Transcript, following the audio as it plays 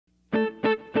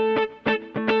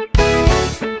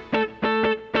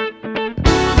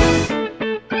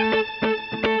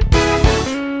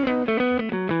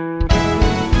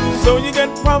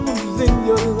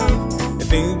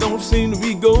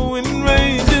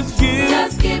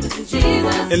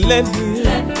and let Him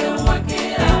work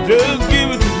it out. Just give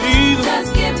it to Jesus.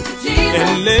 Just give it to Jesus.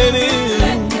 And let Him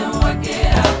Work it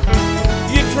out.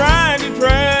 You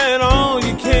tried all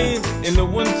you can, and no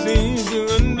one seems to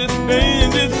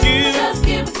understand. Just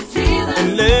give it to Jesus.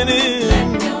 And let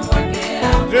Him work it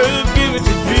out. Just give it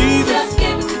to Jesus. Just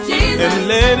give it to Jesus. And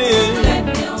let Him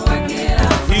work it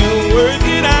out. He'll work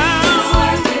it out.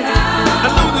 Work it out. I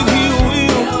know that He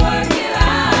will. He'll work it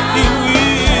out. He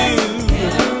will.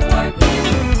 Work it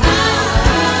out.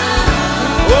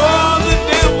 Oh, the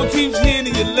devil keeps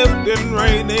hitting you left and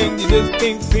right, and you just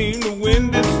can't seem to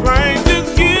win this fight.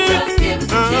 Just give it.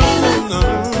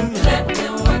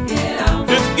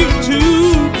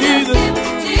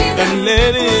 And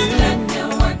let Him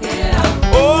work it out.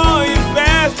 Oh, you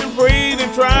fast and prayed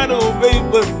and try to obey,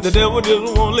 but the devil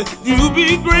just won't let you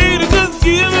be great. Just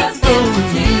give it to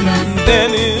Jesus. Let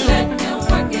Him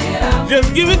work it out.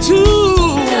 Just give it to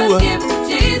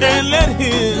Jesus. And let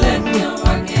Him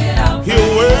work it out.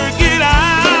 He'll work it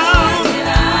out.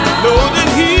 Know that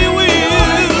He will.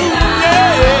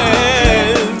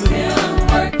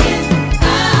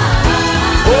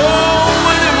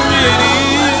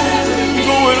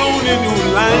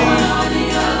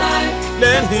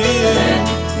 Let Him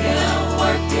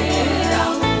work it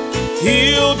out.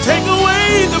 He'll take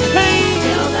away the pain.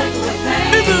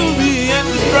 It will be at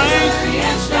the strife.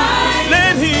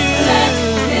 Let Him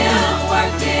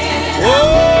work it out.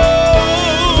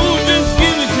 Oh, just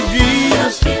give it to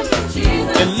Jesus.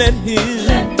 And let Him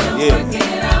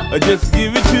just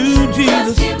give it to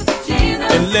Jesus.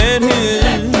 And let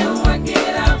Him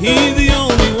He's the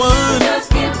only one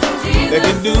that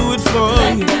can do it for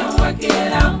you.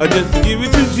 Just give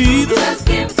it to Jesus.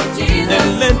 And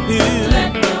let Him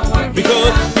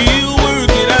because He'll work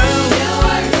it out.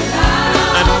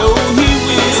 I know He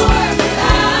will.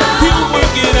 He'll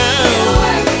work it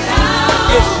out.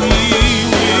 Yes, He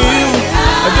will.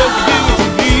 Just give it to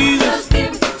Jesus.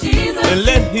 And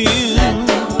let Him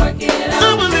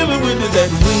I'm a living witness that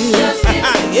will.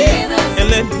 Yeah. And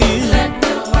let Him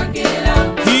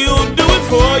He'll do it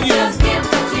for you.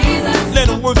 Let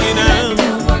Him work it out.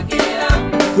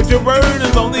 Put your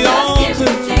burdens on the altar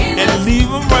and leave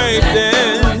them right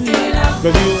there.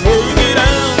 'Cause He'll work it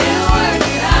out.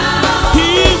 He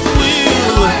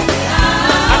will.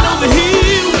 I know that He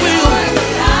will.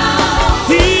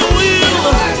 He will.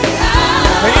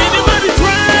 Anybody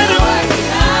tried Him?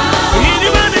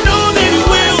 Anybody know that He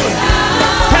will?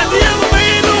 Has He ever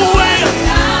made a way?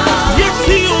 Yes,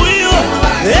 He will.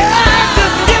 Yeah,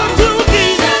 just give it to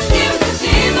Jesus.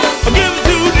 Give it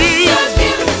to Jesus.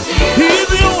 He's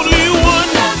the only one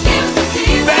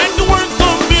that can work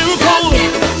a miracle.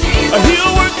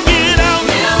 He'll work it out.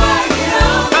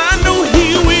 I know He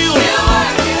will.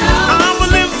 I'm a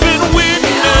living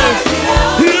witness.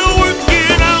 He'll work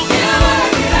it out.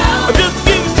 Just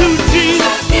give it to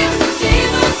Jesus.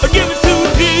 Give it to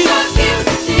Jesus.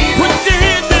 Put your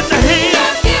hands in the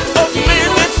hands of the man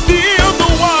that steals the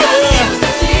water.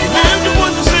 Man, you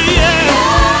want to say yeah.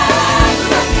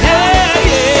 Yeah,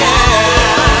 yeah.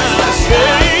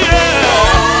 Say yeah.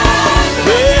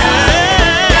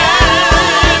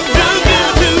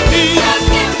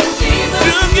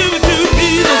 Just give it to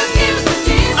Jesus.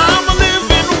 I'm a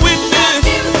living witness.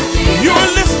 You're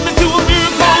listening to a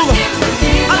miracle.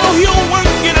 I know He'll work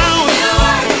it out.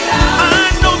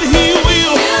 I know that He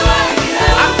will.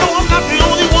 I know I'm not the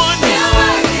only one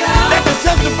that can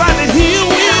testify that He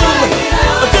will.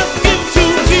 Just give it to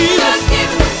Jesus.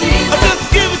 Just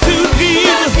give it to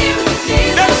Jesus.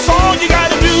 That's all you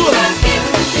gotta do.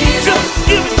 Just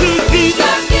give it to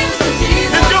Jesus.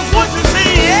 And just want to say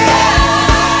yeah.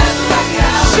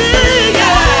 Say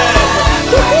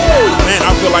yeah. Woo-hoo. Man,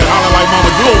 I feel like hollering like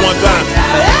Mama Jewel one time.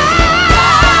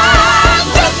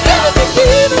 Just give it to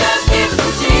Jesus.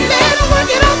 Let Him work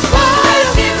it out for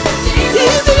you.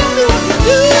 He's the only one who can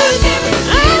do it.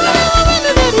 I know that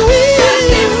He will.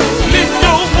 Lift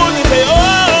your voice and say, oh,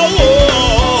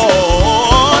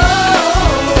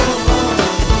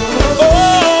 oh,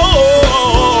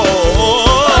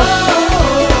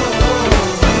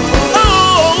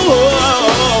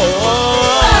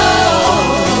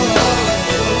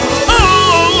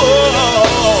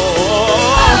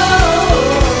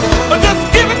 oh, just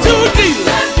give it to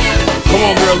Jesus. Come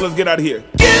on, girls, let's get out of here.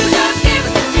 Give it.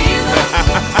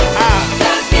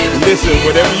 Listen,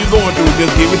 whatever you're going through,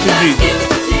 just give it to Jesus.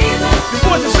 Just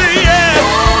want to say yeah.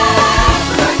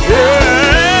 Yeah.